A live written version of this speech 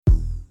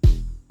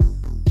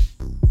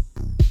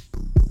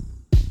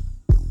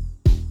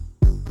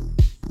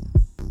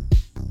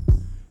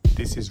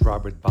This is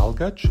Robert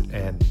Balgach,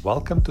 and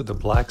welcome to the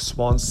Black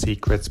Swan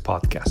Secrets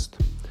podcast.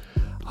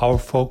 Our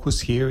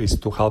focus here is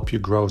to help you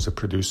grow as a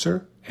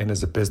producer and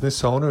as a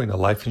business owner in the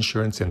life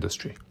insurance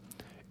industry.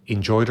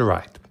 Enjoy the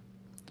ride.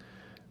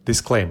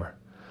 Disclaimer: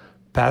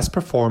 past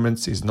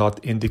performance is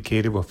not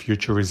indicative of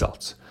future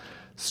results.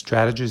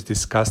 Strategies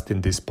discussed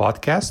in this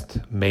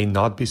podcast may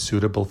not be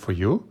suitable for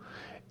you,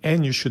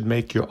 and you should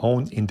make your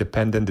own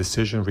independent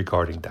decision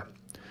regarding them.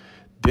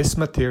 This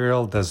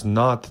material does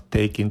not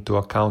take into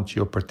account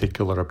your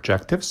particular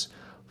objectives,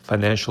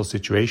 financial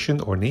situation,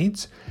 or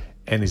needs,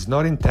 and is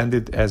not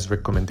intended as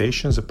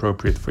recommendations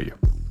appropriate for you.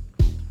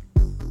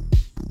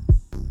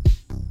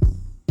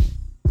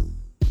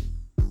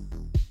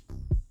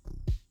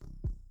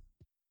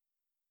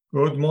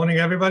 Good morning,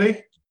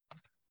 everybody.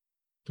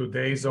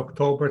 Today is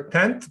October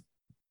 10th.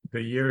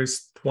 The year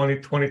is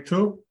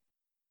 2022.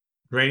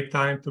 Great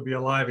time to be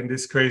alive in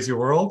this crazy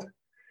world.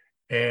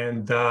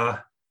 And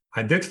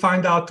I did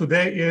find out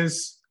today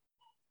is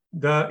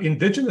the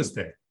Indigenous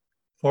Day,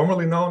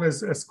 formerly known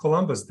as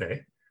Columbus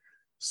Day.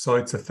 So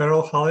it's a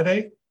federal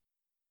holiday.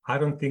 I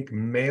don't think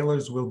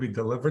mailers will be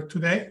delivered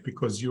today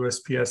because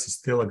USPS is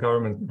still a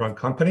government-run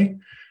company.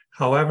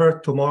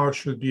 However, tomorrow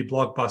should be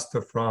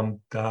blockbuster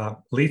from the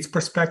leads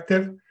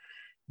perspective.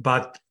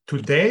 But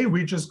today,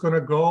 we're just going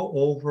to go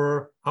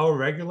over our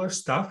regular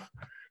stuff.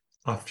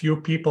 A few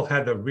people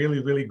had a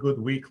really good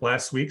week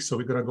last week, so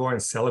we're going to go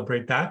and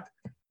celebrate that.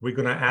 We're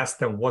going to ask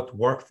them what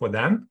worked for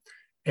them.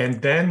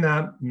 And then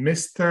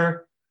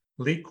Mr.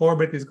 Lee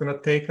Corbett is going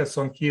to take us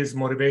on his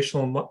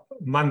Motivational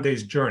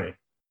Mondays journey.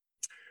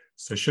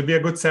 So it should be a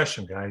good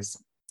session, guys.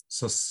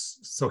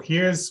 So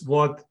here's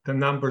what the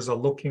numbers are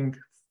looking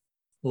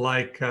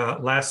like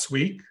last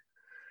week.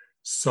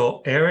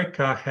 So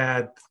Erica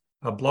had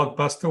a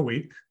blockbuster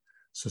week,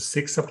 so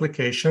 6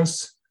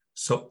 applications,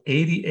 so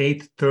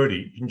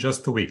 8830 in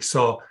just a week.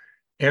 So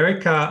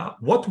Erica,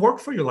 what worked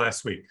for you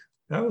last week?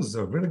 That was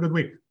a really good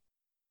week.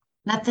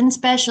 Nothing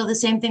special. The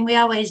same thing we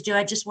always do.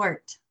 I just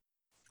worked.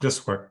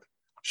 Just worked.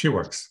 She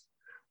works.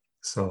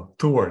 So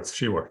 2 words,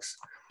 she works.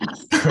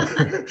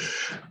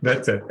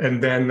 That's it.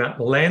 And then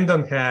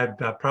Landon had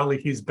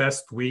probably his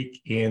best week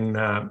in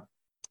a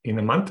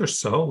month or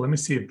so. Let me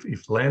see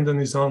if Landon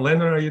is on.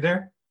 Landon, are you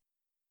there?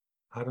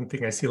 I don't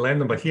think I see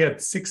Landon, but he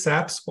had 6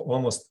 apps for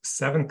almost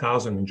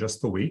 7,000 in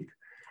just a week.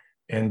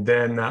 And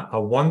then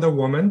a Wonder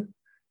Woman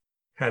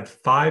had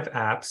 5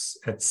 apps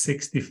at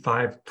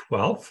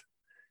 6512.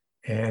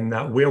 And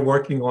we're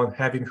working on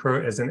having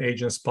her as an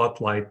agent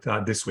spotlight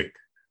this week.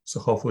 So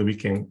hopefully we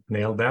can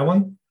nail that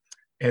one.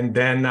 And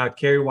then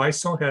Carrie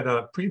Weissong had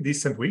a pretty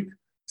decent week,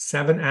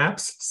 7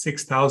 apps,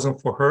 6,000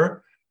 for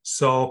her.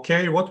 So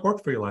Carrie, what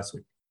worked for you last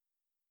week?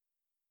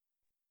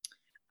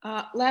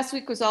 Last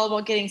week was all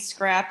about getting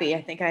scrappy.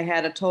 I think I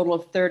had a total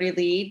of 30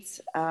 leads.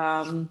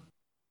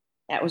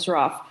 That was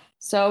rough.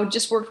 So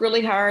just worked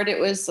really hard. It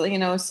was,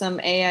 some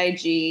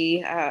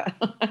AIG.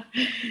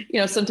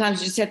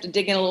 Sometimes you just have to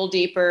dig in a little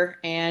deeper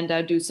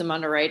and do some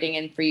underwriting.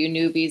 And for you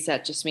newbies,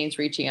 that just means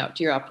reaching out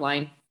to your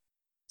upline.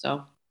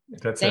 So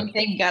that's same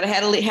thing. You got to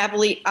have a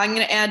lead. I'm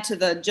going to add to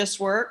the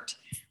just worked.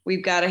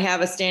 We've got to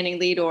have a standing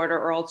lead order,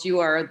 or else you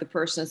are the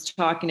person that's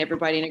talking to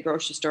everybody in a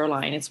grocery store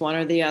line. It's one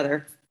or the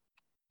other.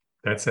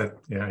 That's it.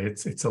 Yeah,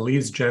 it's a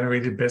leads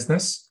generated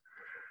business.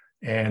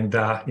 And,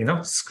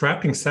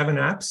 scrapping 7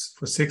 apps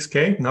for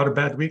 6K, not a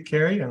bad week,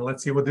 Carrie. And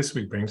let's see what this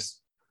week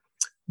brings.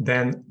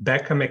 Then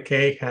Becca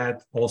McKay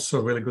had also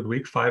a really good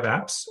week, 5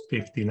 apps,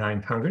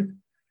 5,900.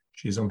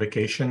 She's on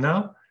vacation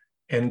now.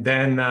 And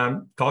then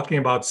talking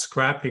about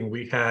scrapping,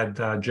 we had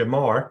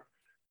Jamar,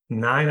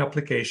 9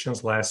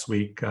 applications last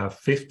week,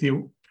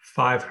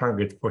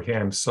 5,500 for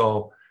him.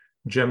 So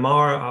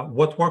Jamar,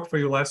 what worked for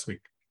you last week?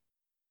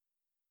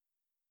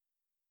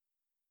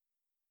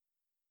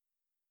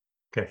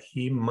 Okay,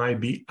 he might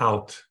be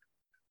out.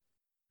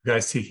 You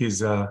guys see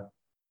his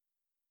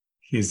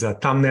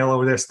thumbnail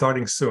over there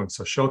starting soon.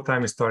 So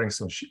showtime is starting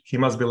soon. He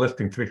must be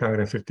lifting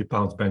 350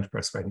 pounds bench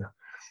press right now.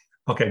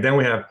 Okay, then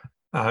we have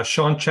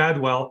Sean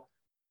Chadwell,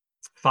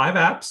 5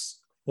 apps,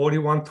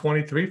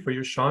 4123 for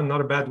you, Sean.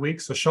 Not a bad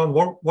week. So Sean,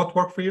 what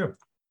worked for you?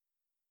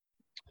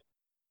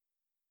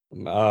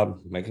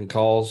 Making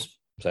calls,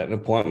 setting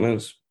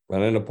appointments,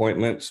 running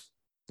appointments,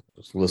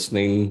 just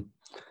listening,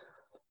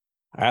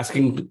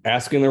 asking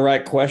the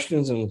right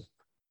questions, and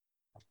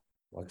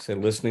like I said,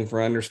 listening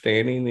for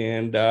understanding,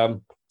 and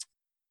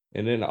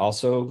then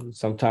also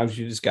sometimes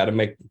you just got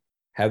to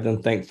have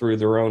them think through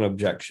their own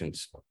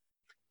objections.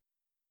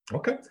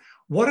 Okay.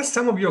 What are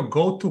some of your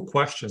go-to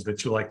questions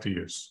that you like to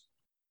use?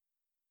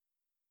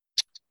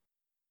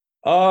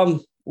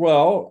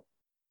 Well,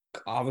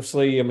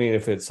 obviously,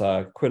 if it's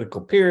a critical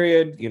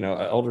period, an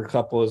older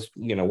couple is,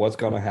 what's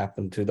going to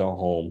happen to the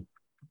home?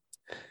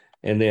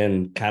 And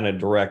then kind of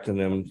directing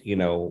them,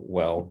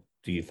 well,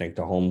 do you think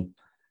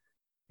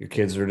your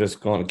kids are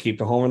just going to keep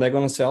the home, or are they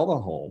going to sell the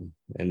home?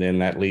 And then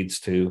that leads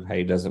to,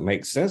 hey, does it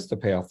make sense to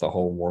pay off the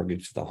whole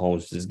mortgage? The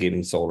home's just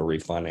getting sold or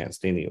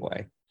refinanced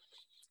anyway.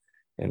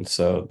 And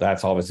so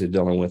that's obviously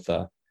dealing with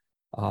the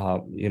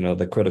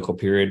critical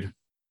period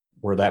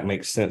where that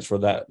makes sense for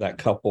that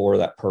couple or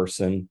that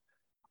person.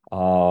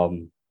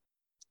 And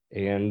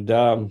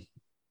then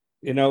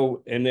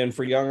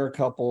for younger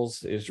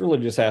couples, it's really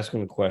just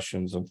asking the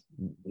questions of,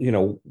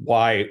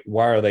 why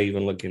are they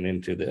even looking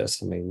into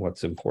this? I mean,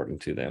 what's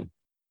important to them?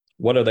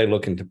 What are they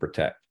looking to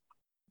protect?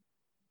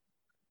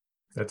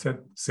 That's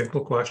it.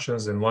 Simple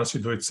questions. And once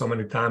you do it so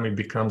many times, it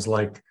becomes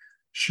like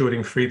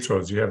shooting free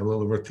throws. You have a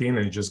little routine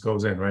and it just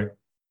goes in, right?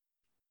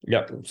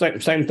 Yep.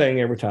 Same thing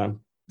every time.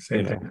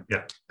 Same thing.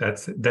 Yeah,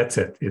 that's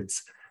it.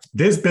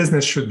 This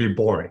business should be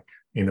boring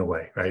in a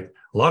way, right?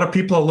 A lot of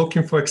people are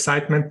looking for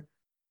excitement.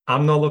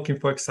 I'm not looking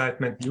for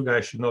excitement. You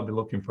guys should not be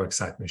looking for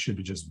excitement. It should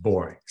be just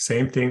boring.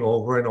 Same thing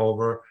over and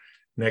over.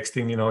 Next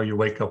thing you know, you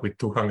wake up with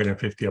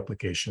 250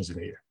 applications in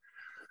a year.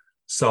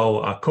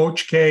 So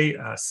Coach K,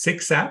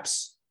 6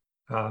 apps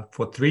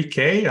for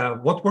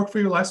 3K. What worked for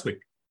you last week?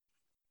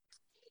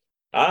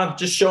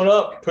 Just showing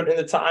up, putting in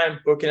the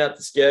time, booking out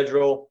the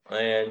schedule,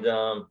 and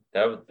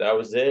that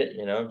was it.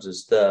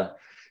 Just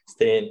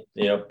staying,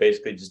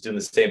 basically just doing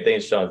the same thing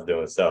Sean's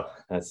doing. So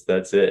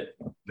that's it.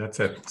 That's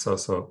it.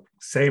 So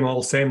same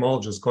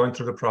old, just going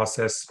through the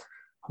process.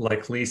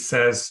 Like Lee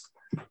says,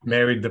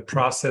 married the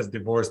process,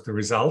 divorced the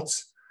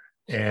results.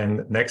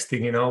 And next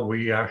thing you know,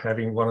 we are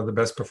having one of the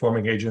best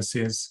performing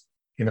agencies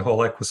in the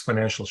whole Equus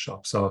Financial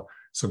Shop. So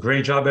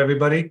great job,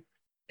 everybody.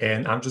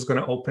 And I'm just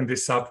going to open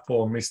this up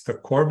for Mr.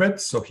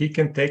 Corbett so he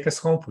can take us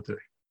home for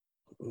today.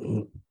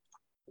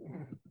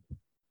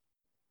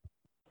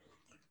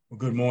 Well,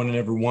 good morning,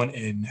 everyone.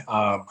 And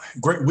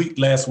great week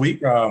last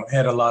week.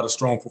 Had a lot of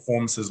strong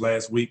performances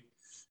last week.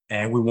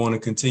 And we want to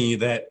continue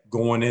that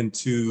going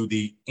into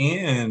the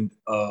end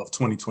of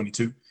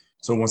 2022.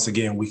 So once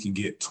again, we can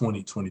get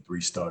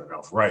 2023 started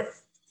off right.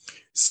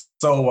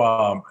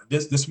 So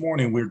this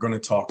morning, we're going to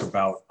talk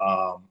about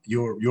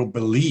your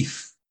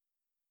belief.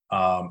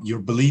 Your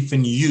belief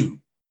in you.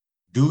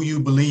 Do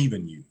you believe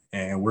in you?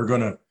 And we're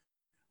going to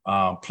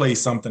play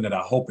something that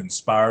I hope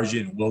inspires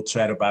you, and we'll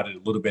chat about it a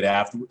little bit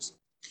afterwards.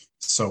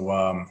 So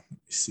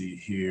let's see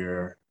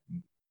here.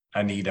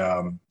 I need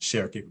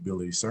share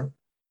capability, sir.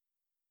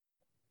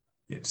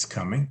 It's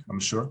coming, I'm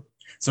sure.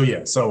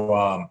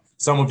 So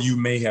some of you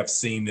may have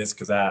seen this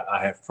because I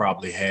have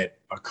probably had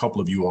a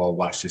couple of you all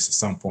watch this at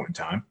some point in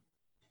time.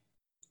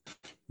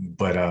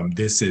 But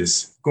this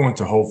is going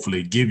to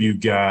hopefully give you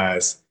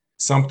guys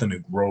something to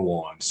grow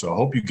on. So I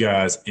hope you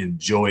guys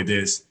enjoy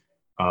this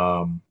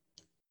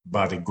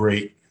by the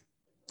great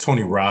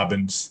Tony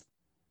Robbins,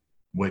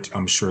 which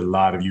I'm sure a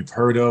lot of you've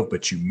heard of,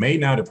 but you may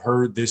not have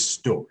heard this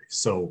story.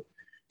 So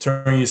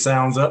turn your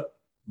sounds up,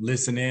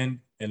 listen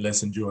in, and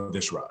let's enjoy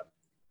this ride.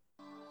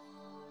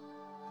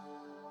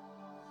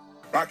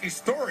 Rocky's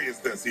story is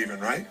this even,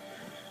 right?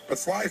 But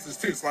Sly's is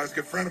too. Sly's a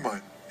good friend of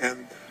mine.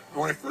 And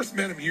when I first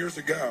met him years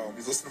ago,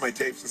 he's listening to my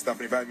tapes and stuff,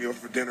 and he invited me over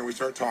for dinner. We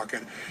started talking,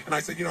 and I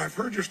said, I've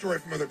heard your story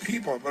from other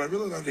people, but I'd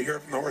really love to hear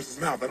it from the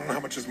horse's mouth. I don't know how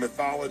much is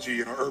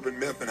mythology, urban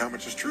myth, and how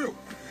much is true.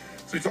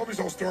 So he told me his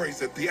whole story. He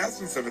said the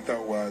essence of it,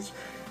 though, was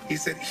he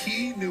said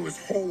he knew his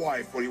whole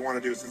life what he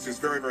wanted to do since he was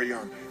very, very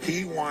young.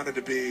 He wanted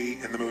to be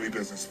in the movie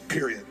business,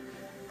 period.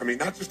 I mean,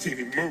 not just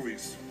TV,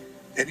 movies.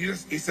 And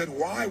he said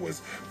why was,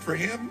 for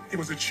him, it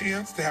was a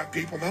chance to have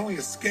people not only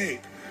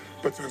escape,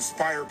 but to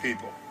inspire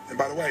people. And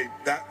by the way,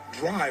 that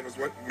drive is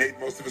what made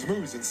most of his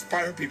movies,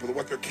 inspire people to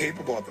what they're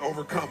capable of, to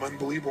overcome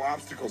unbelievable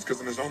obstacles, because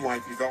in his own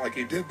life, he felt like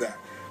he did that.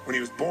 When he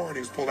was born, he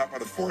was pulled out by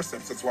the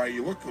forceps. That's why he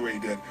looked the way he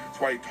did. That's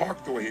why he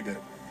talked the way he did.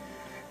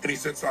 And he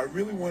said, so I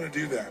really want to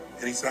do that.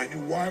 And he said, I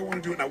knew why I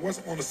wanted to do it, and I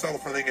wasn't willing to settle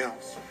for anything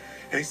else.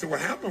 And he said, what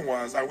happened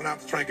was, I went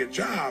out to try and get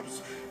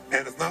jobs,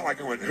 and it's not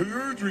like I went, hey,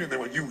 Adrian, they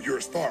went, you're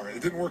a star.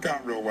 It didn't work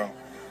out real well.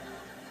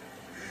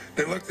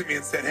 They looked at me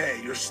and said, hey,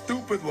 you're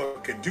stupid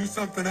looking, do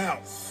something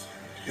else.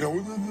 What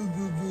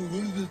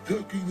is this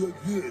talking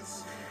like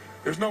this?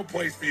 There's no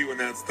place for you in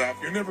that stuff.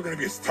 You're never going to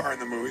be a star in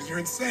the movies. You're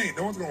insane.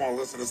 No one's going to want to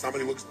listen to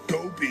somebody who looks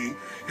dopey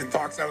and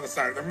talks out of the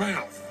side of their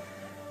mouth,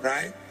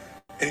 right?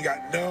 And he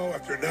got no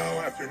after no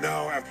after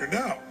no after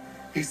no.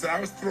 He said, I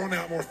was thrown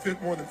out more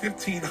than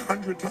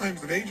 1,500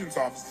 times of agents'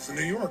 offices in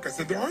New York. I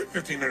said, there aren't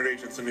 1,500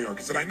 agents in New York.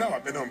 He said, I know.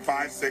 I've been to them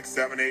 5, 6,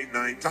 7, 8,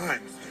 9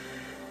 times.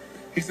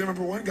 He said,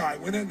 remember one guy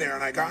went in there,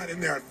 and I got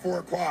in there at 4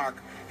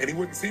 o'clock, and he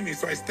wouldn't see me,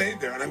 so I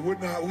stayed there, and I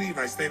would not leave.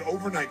 And I stayed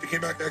overnight. He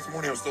came back the next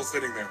morning, I was still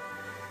sitting there.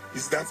 He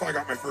said, that's how I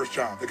got my first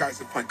job. The guy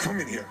said, fine, come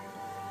in here.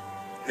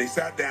 And he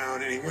sat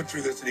down, and he went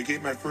through this, and he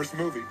gave my first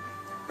movie.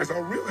 I said,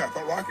 oh, really? I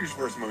thought Rocky's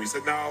first movie. He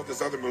said, no,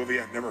 this other movie,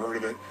 I'd never heard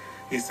of it.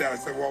 I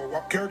said, well,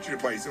 what character did you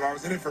play? He said, well, I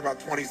was in it for about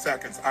 20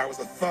 seconds. I was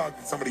a thug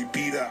that somebody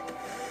beat up.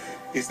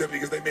 He said,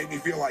 because they made me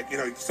feel like,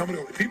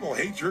 people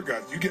hate your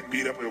guts. You getting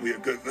beat up, it'll be a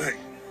good thing.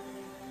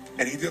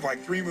 And he did like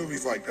 3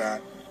 movies like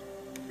that.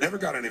 Never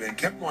got anything.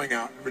 Kept going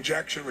out.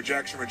 Rejection,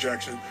 rejection,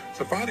 rejection.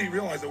 So finally he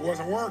realized it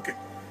wasn't working.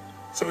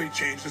 So he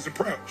changed his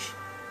approach.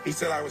 He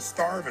said, I was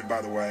starving,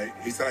 by the way.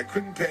 He said, I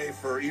couldn't pay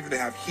for even to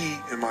have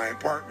heat in my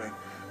apartment.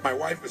 My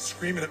wife was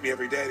screaming at me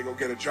every day to go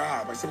get a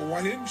job. I said, well,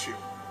 why didn't you?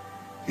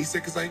 He said,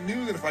 because I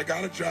knew that if I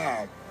got a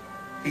job,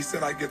 he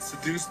said, I'd get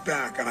seduced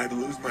back and I'd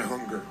lose my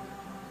hunger.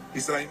 He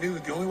said, I knew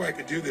that the only way I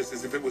could do this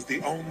is if it was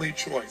the only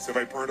choice, if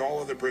I burned all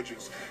other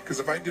bridges. Because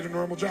if I did a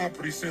normal job,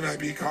 pretty soon I'd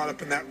be caught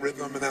up in that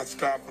rhythm and that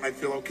stuff, and I'd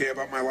feel okay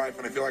about my life,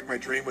 and I feel like my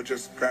dream would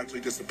just gradually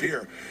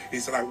disappear. He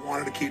said, I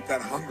wanted to keep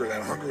that hunger.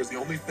 That hunger was the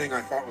only thing I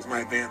thought was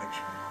my advantage.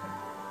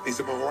 He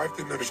said, my wife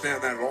didn't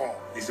understand that at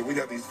all. He said, we'd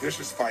have these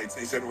vicious fights,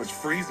 and he said, it was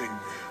freezing.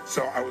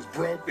 So I was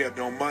broke, we had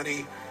no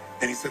money,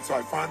 and he said, so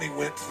I finally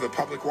went to the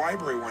public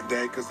library one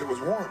day because it was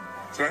warm.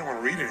 So I didn't want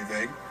to read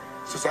anything.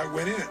 So I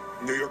went in,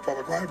 New York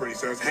Public Library. He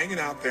said, I was hanging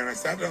out there, and I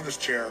sat down in this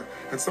chair,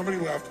 and somebody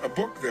left a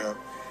book there.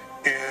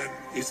 And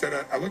he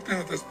said, I looked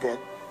down at this book,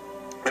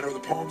 and it were the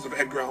poems of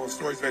Edgar Allan,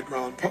 stories of Edgar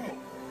Allan Poe.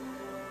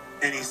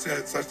 And he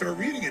said, so I started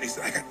reading it. He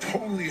said, I got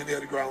totally into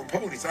Edgar Allan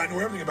Poe. And he said, I know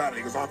everything about it.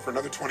 He goes on for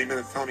another 20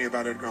 minutes telling me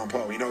about Edgar Allan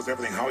Poe. He knows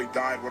everything, how he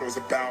died, what it was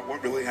about,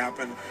 what really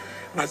happened.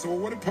 And I said, well,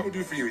 what did Poe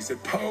do for you? He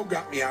said, Poe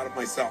got me out of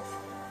myself.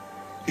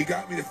 He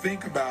got me to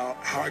think about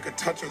how I could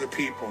touch other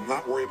people and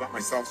not worry about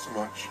myself so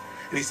much.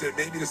 And he said, it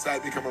made me decide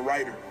to become a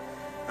writer.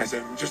 I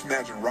said, just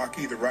imagine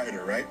Rocky the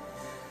writer, right?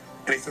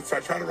 And he said, so I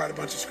tried to write a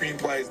bunch of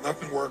screenplays,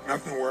 nothing worked. I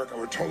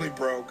was totally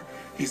broke.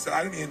 He said,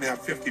 I didn't even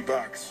have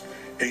 $50.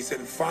 And he said,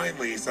 and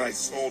finally, he said, I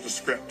sold a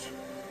script.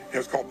 It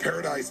was called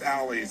Paradise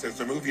Alleys. It's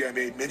a movie I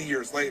made many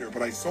years later,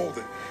 but I sold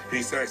it. And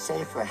he said, I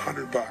sold it for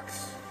 $100.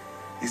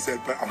 He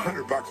said, but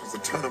 $100 was a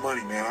ton of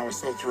money, man. I was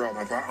so thrilled.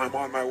 I thought, I'm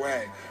on my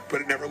way.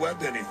 But it never led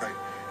to anything.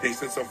 And he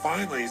said, so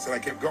finally, he said, I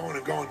kept going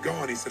and going and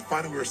going. He said,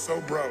 finally, we were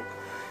so broke.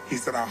 He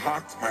said, I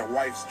hawked my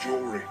wife's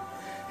jewelry.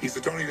 He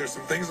said, Tony, there's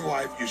some things in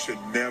life you should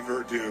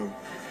never do.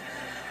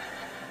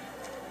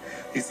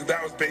 He said,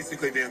 that was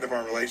basically the end of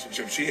our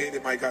relationship. She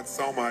hated my guts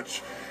so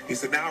much. He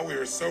said, now we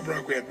were so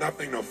broke, we had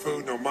nothing, no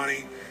food, no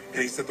money.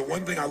 And he said, the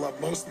one thing I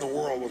loved most in the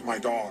world was my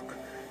dog.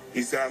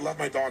 He said, I love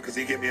my dog because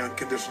he gave me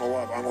unconditional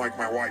love, unlike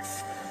my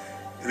wife.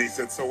 And he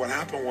said, so what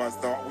happened was,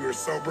 though, we were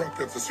so broke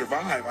that to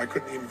survive, I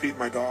couldn't even feed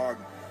my dog.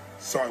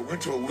 So I went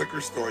to a liquor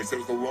store. He said, it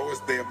was the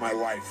lowest day of my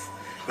life.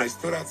 And I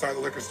stood outside the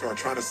liquor store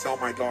trying to sell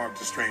my dog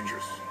to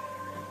strangers.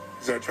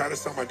 He said, I tried to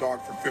sell my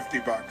dog for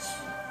 $50.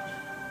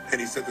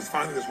 And he said,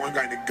 finally this one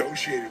guy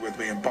negotiated with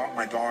me and bought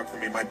my dog for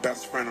me, my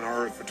best friend on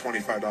earth, for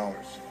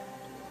 $25.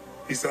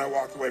 He said, I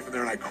walked away from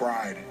there and I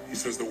cried. He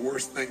says, the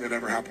worst thing that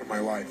ever happened in my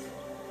life.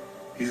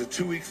 He said,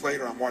 2 weeks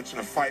later, I'm watching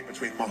a fight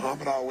between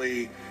Muhammad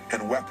Ali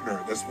and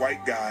Wepner, this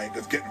white guy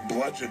that's getting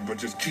bludgeoned but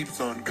just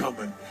keeps on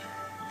coming.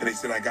 And he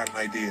said, I got an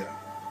idea.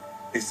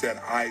 He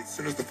said, as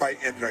soon as the fight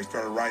ended, I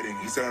started writing.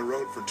 He said, I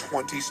wrote for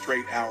 20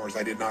 straight hours.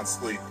 I did not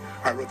sleep.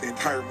 I wrote the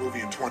entire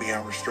movie in 20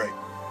 hours straight.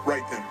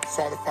 Right then.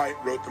 Saw the fight,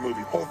 wrote the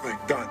movie. Whole thing,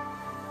 done.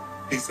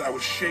 He said, I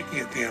was shaking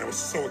at the end. I was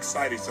so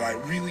excited. He said, I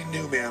really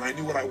knew, man. I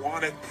knew what I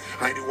wanted.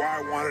 I knew why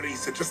I wanted it. He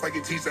said, just like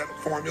you teach that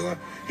formula.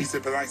 He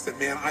said, but I said,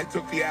 man, I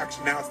took the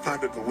action. Now it's time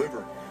to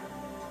deliver.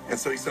 And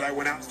so he said, I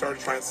went out and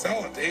started trying to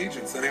sell it to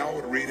agents, and they all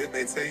would read it, and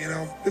they'd say, you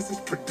know, this is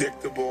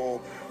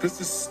predictable,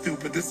 this is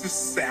stupid, this is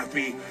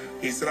sappy.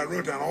 He said, I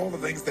wrote down all the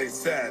things they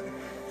said,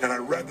 and I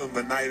read them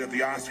the night of the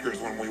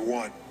Oscars when we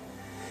won.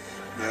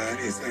 And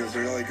he said, it was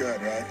really good,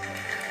 right?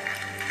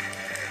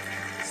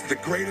 The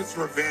greatest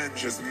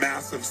revenge is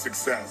massive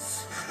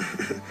success.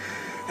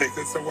 And he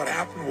said, so what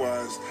happened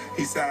was,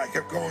 he said, I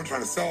kept going,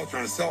 trying to sell it,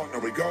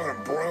 nobody going,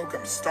 I'm broke,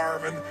 I'm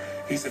starving.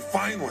 He said,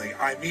 finally,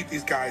 I meet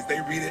these guys, they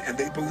read it, and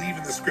they believe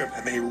in the script,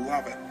 and they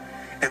love it.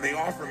 And they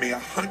offer me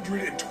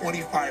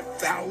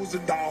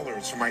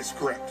 $125,000 for my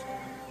script.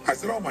 I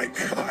said, oh my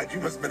God, you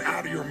must have been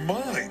out of your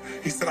mind.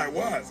 He said, I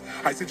was.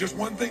 I said, just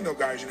one thing though,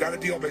 guys, you got a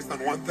deal based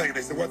on one thing. And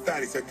they said, what's that?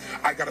 He said,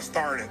 I got a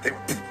star in it. They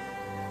went,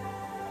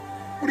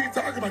 what are you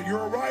talking about? You're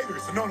a writer. He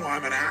said, no,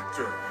 I'm an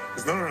actor.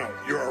 He said, no,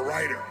 you're a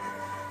writer.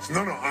 He said,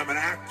 no, I'm an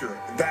actor.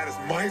 That is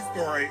my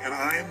story, and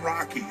I am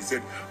Rocky. He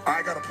said,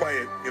 I got to play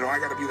it. You know, I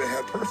got to be the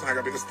head person. I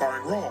got to be the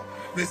starring role.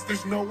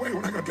 There's no way.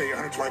 We're not going to pay you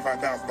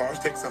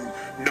 $125,000, take some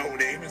no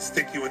name and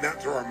stick you in that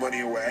and throw our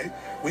money away.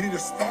 We need a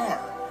star,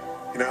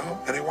 you know?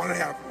 And they want to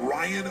have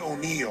Ryan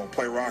O'Neal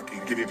play Rocky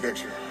and give you a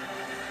picture.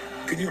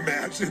 Can you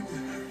imagine?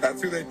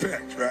 That's who they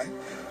picked, right?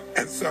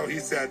 And so he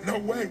said, no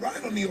way,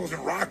 Ryan O'Neal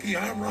isn't Rocky.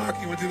 I'm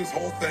Rocky. We do this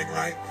whole thing,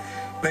 right?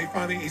 They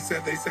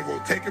said, well,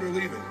 take it or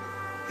leave it.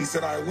 He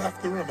said, I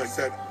left the room. I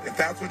said, if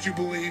that's what you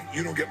believe,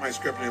 you don't get my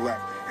script. And he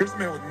left. Here's a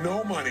man with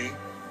no money,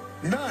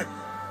 none,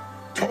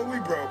 totally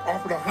broke,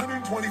 offered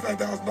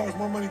 $125,000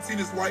 more money than he'd seen in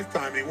his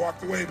lifetime. And he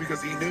walked away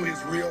because he knew his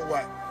real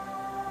what?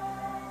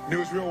 Knew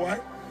his real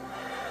what?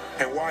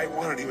 And why he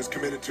wanted it. He was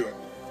committed to it.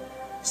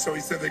 So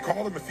he said they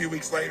called him a few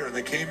weeks later, and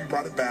they came and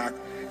brought him back,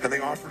 and they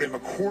offered him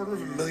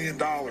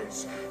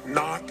 $250,000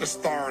 not to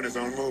star in his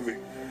own movie.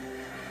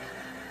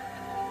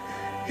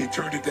 He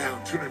turned it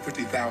down,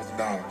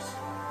 $250,000.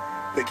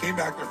 They came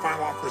back, their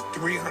final offer was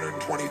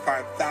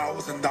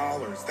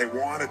 $325,000. They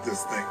wanted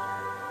this thing.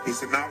 He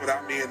said, not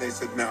without me, and they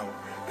said no.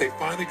 They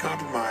finally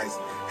compromised,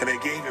 and they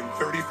gave him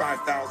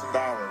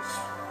 $35,000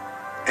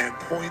 and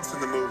points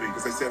in the movie,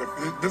 because they said, if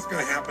this is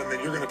going to happen, then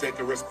you're going to take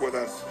the risk with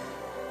us.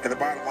 And the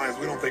bottom line is,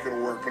 we don't think it'll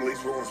work, but at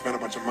least we won't spend a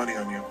bunch of money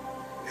on you.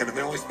 And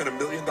they only spent $1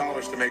 million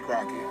to make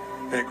Rocky,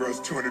 and it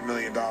grossed $200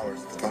 million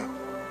at the time.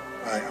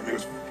 Right? I mean, it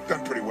was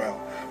done pretty well.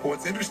 But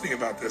what's interesting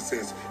about this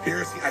is,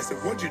 I said,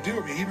 what'd you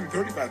do? I mean, even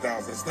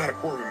 $35,000, it's not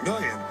 $250,000.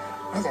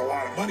 That's a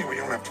lot of money when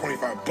you don't have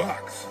 25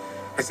 bucks.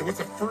 I said, what's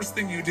the first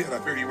thing you did? I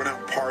figured you went out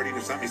and partied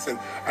or something. He said,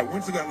 I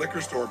went to that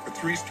liquor store for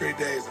 3 straight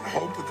days and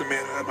hoped that the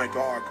man who had my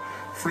dog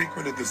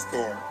frequented the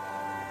store.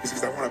 He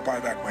says, I want to buy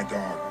back my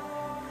dog.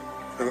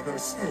 I thought that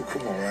was so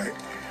cool, right?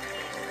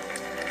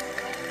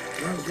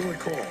 That was really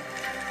cool.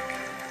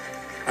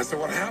 I said,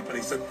 what happened?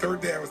 He said,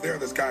 third day I was there,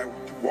 this guy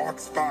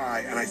walks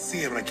by and I see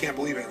him and I can't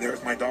believe it, and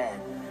there's my dog.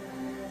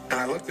 And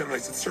I looked at him and I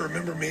said, sir,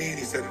 remember me? And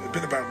he said, it had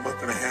been about a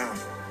month and a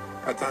half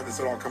by the time this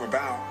had all come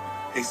about.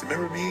 And he said,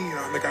 remember me? You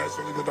know, I'm the guy that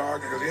sold you the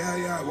dog. I goes,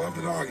 yeah, I love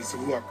the dog. He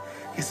said, look,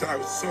 he said, I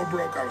was so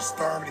broke, I was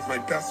starving. He's my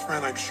best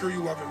friend. I'm sure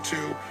you love him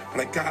too,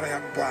 but I gotta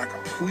have him back.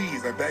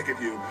 Please, I beg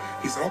of you.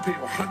 He said, I'll pay you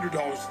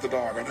 $100 for the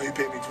dog. I know you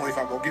paid me $25,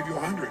 I'll give you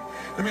 $100.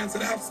 The man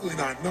said, absolutely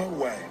not, no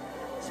way.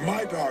 It's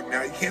my dog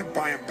now, you can't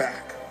buy him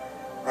back,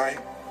 right?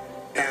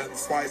 And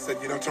Sly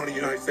said, you know, Tony,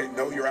 you say,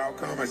 know your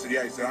outcome? I said,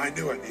 yeah. He said, I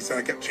knew it. And he said,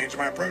 I kept changing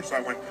my approach, so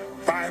I went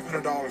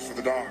 $500 for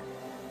the dog.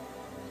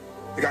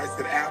 The guy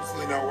said,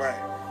 absolutely no way.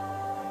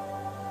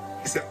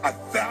 He said,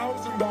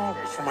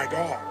 $1,000 for my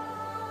dog.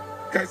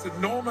 The guy said,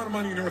 no amount of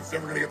money on earth is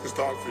ever going to get this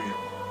dog for you.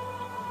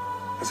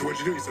 I said, what'd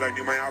you do? He said, I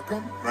knew my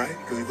outcome, right?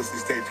 Because he listened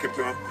to these tapes, kept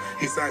to him.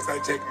 He said, I said,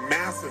 I'd take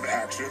massive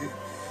action.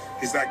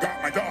 He said, I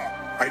got my dog.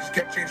 I just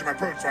kept changing my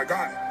approach, so I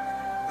got it.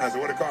 I said,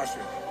 what'd it cost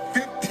you?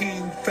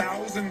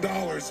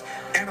 $15,000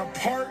 and a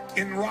part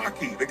in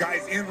Rocky. The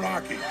guy's in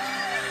Rocky.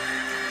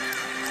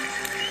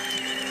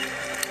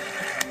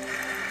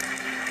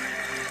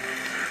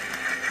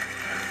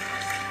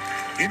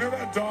 You know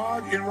that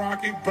dog in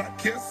Rocky, Butt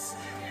Kiss?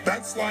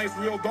 That's Sly's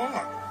real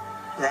dog,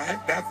 right?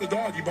 That's the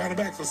dog. He bought him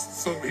back.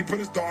 So he put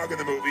his dog in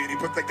the movie, and he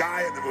put the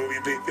guy in the movie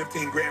and paid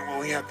 $15,000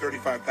 while he had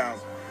 $35,000.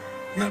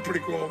 Isn't that pretty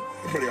cool?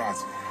 Pretty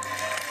awesome.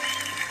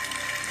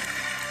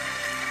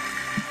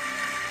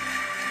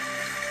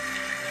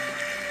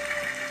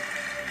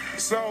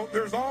 So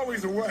there's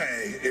always a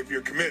way if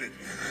you're committed.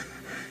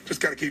 Just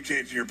got to keep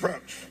changing your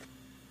approach.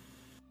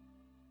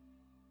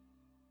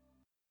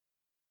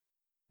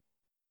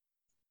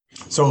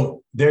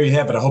 So there you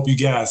have it. I hope you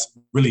guys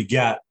really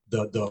got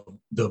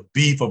the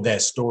beef of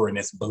that story, and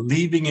that's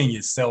believing in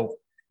yourself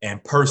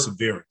and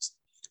perseverance.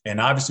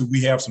 And obviously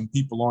we have some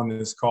people on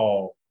this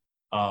call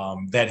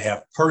that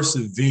have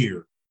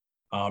persevered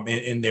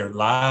in their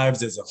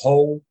lives as a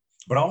whole,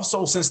 but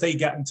also since they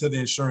got into the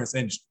insurance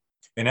industry.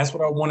 And that's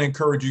what I want to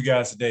encourage you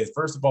guys today is,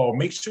 first of all,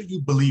 make sure you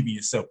believe in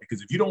yourself,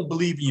 because if you don't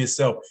believe in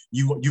yourself,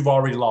 you've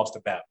already lost the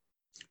battle.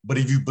 But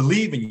if you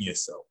believe in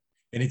yourself,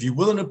 and if you're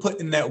willing to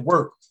put in that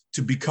work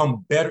to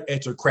become better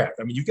at your craft,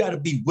 I mean, you got to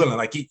be willing.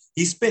 Like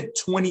he spent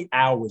 20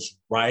 hours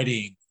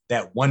writing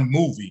that one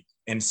movie.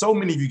 And so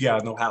many of you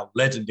guys know how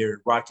legendary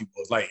Rocky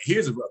was. Like,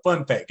 here's a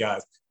fun fact,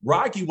 guys.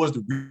 Rocky was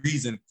the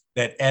reason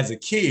that as a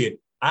kid,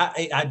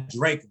 I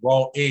drank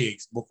raw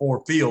eggs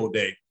before field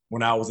day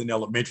when I was in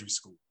elementary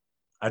school.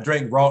 I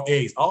drank raw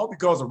eggs, all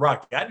because of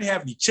Rocky. I didn't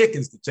have any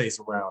chickens to chase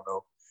around,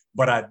 though.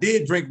 But I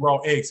did drink raw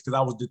eggs because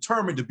I was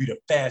determined to be the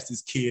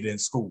fastest kid in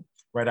school,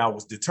 right? I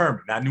was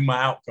determined. I knew my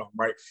outcome,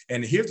 right?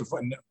 And here's the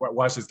fun,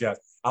 watch this, guys.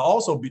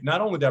 Not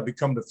only did I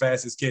become the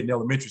fastest kid in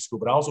elementary school,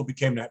 but I also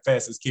became the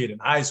fastest kid in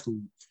high school.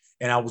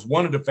 And I was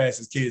one of the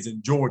fastest kids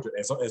in Georgia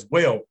as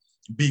well,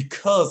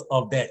 because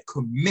of that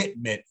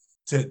commitment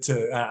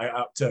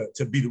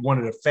to be one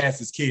of the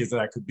fastest kids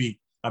that I could be.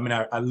 I mean,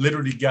 I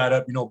literally got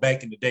up,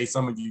 back in the day,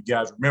 some of you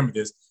guys remember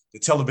this, the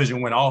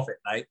television went off at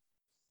night.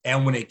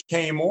 And when it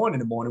came on in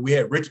the morning, we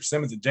had Richard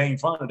Simmons and Jane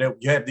Fonda that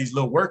we had these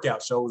little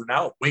workout shows. And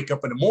I would wake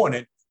up in the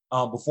morning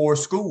before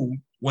school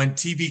when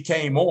TV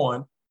came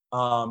on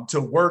to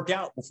work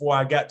out before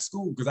I got to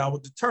school, because I was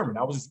determined.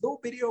 I was this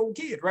little bitty old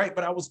kid, right?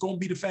 But I was going to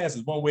be the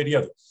fastest one way or the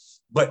other.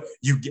 But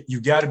you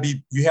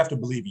have to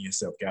believe in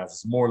yourself, guys.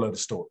 It's the moral of the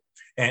story.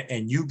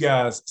 And you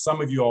guys,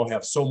 some of you all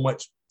have so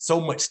much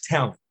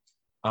talent.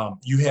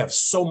 You have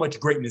so much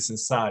greatness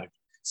inside of you.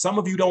 Some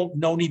of you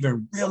don't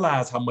even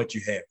realize how much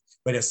you have.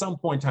 But at some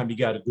point in time, you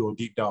got to do a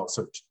deep dog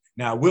search.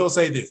 Now, I will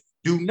say this.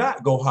 Do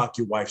not go hawk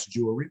your wife's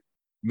jewelry,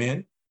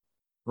 men,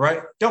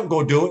 right? Don't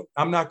go do it.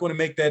 I'm not going to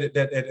make that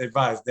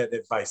advice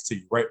to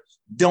you, right?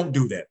 Don't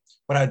do that.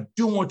 But I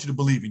do want you to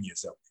believe in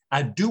yourself.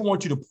 I do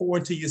want you to pour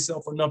into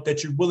yourself enough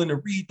that you're willing to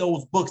read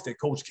those books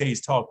that Coach K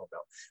is talking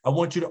about. I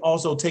want you to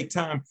also take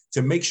time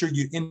to make sure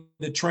you're in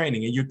the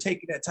training and you're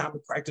taking that time to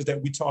practice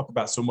that we talk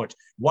about so much.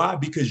 Why?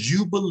 Because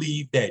you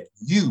believe that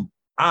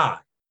I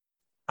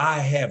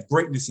have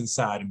greatness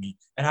inside of me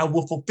and I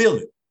will fulfill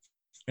it.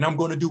 And I'm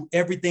going to do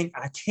everything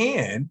I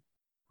can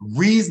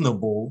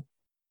reasonable,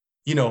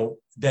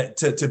 that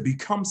to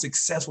become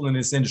successful in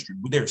this industry.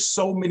 There's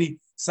so many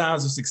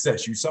signs of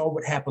success. You saw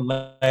what happened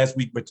last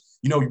week, but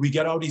we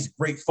got all these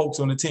great folks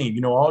on the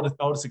team. All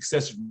the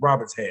success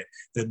Roberts had,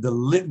 the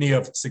litany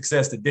of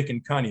success that Dick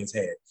and Connie has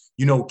had.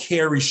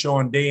 Carrie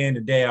showing day in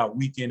and day out,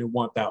 week in and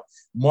month out.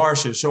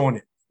 Marsha showing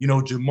it.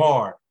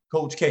 Jamar,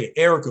 Coach K,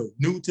 Erica,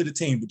 new to the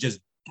team, but just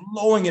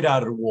blowing it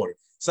out of the water.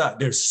 So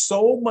there's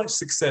so much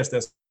success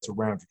that's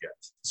around you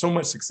guys. So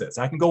much success.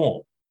 I can go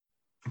on,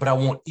 but I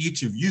want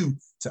each of you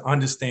to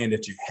understand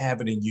that you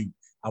have it in you.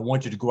 I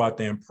want you to go out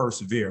there and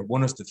persevere. I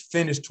want us to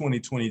finish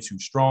 2022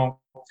 strong.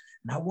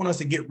 And I want us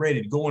to get ready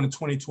to go into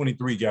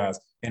 2023, guys.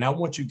 And I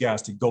want you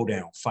guys to go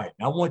down fighting.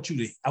 I want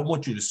you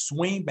to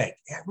swing back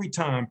every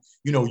time,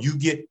 you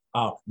get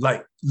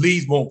like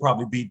leads won't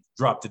probably be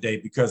dropped today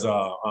because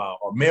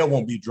or mail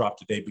won't be dropped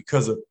today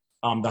because of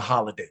the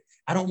holiday.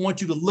 I don't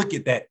want you to look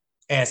at that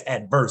as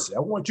adversity. I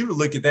want you to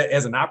look at that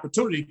as an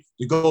opportunity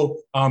to go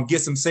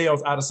get some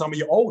sales out of some of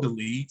your older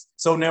leads.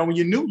 So now when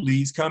your new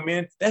leads come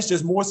in, that's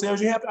just more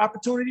sales you have the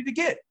opportunity to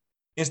get.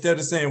 Instead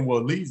of saying,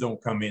 well, leads don't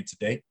come in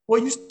today.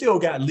 Well, you still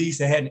got leads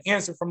that had an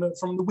answer from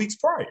the weeks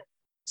prior.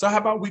 So how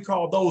about we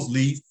call those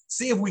leads,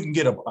 see if we can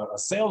get a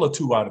sale or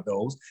two out of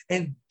those,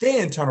 and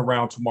then turn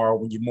around tomorrow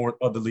when your more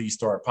other leads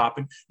start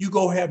popping. You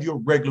go have your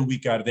regular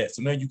week out of that.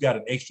 So now you got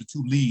an extra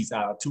 2 leads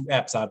out of 2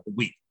 apps out of the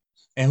week.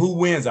 And who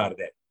wins out of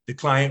that? The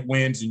client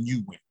wins and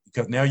you win,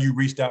 because now you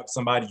reached out to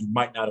somebody you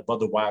might not have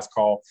otherwise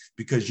called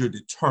because you're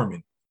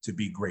determined to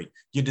be great.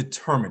 You're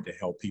determined to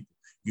help people.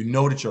 You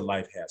know that your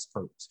life has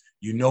purpose.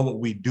 You know what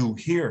we do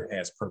here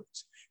has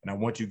purpose. And I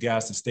want you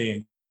guys to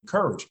stay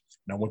encouraged.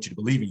 And I want you to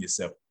believe in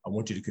yourself. I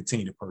want you to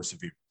continue to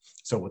persevere.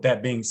 So with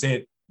that being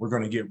said, we're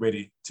going to get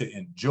ready to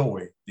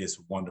enjoy this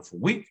wonderful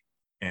week.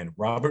 And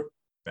Robert,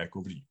 back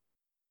over to you.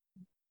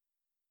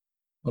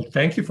 Well,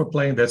 thank you for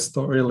playing that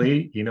story,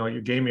 Lee.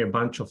 You gave me a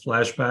bunch of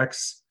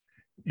flashbacks.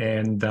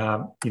 And,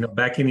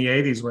 back in the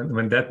 80s,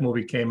 when that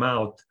movie came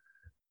out,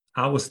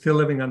 I was still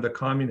living under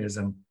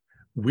communism.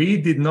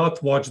 We did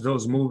not watch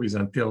those movies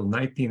until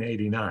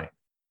 1989.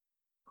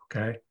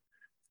 Okay.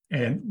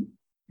 And,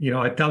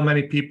 I tell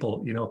many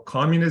people,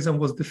 communism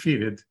was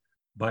defeated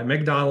by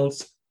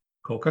McDonald's,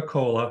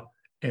 Coca-Cola,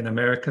 and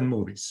American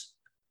movies.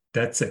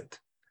 That's it.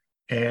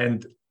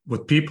 And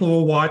what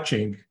people were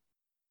watching,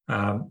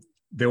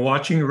 they're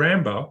watching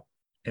Rambo,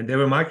 and they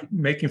were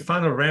making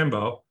fun of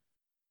Rambo,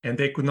 and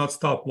they could not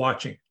stop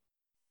watching.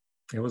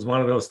 It was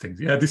one of those things.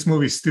 Yeah, this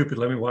movie is stupid.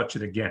 Let me watch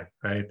it again,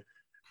 right?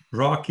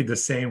 Rocky the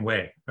same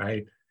way,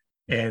 right?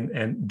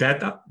 And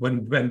that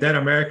when that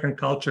American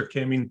culture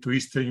came into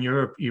Eastern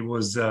Europe, it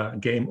was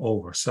game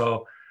over.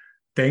 So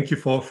thank you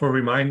for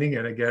reminding.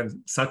 And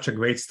again, such a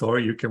great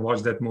story. You can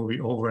watch that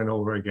movie over and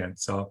over again.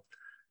 So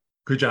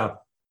good job.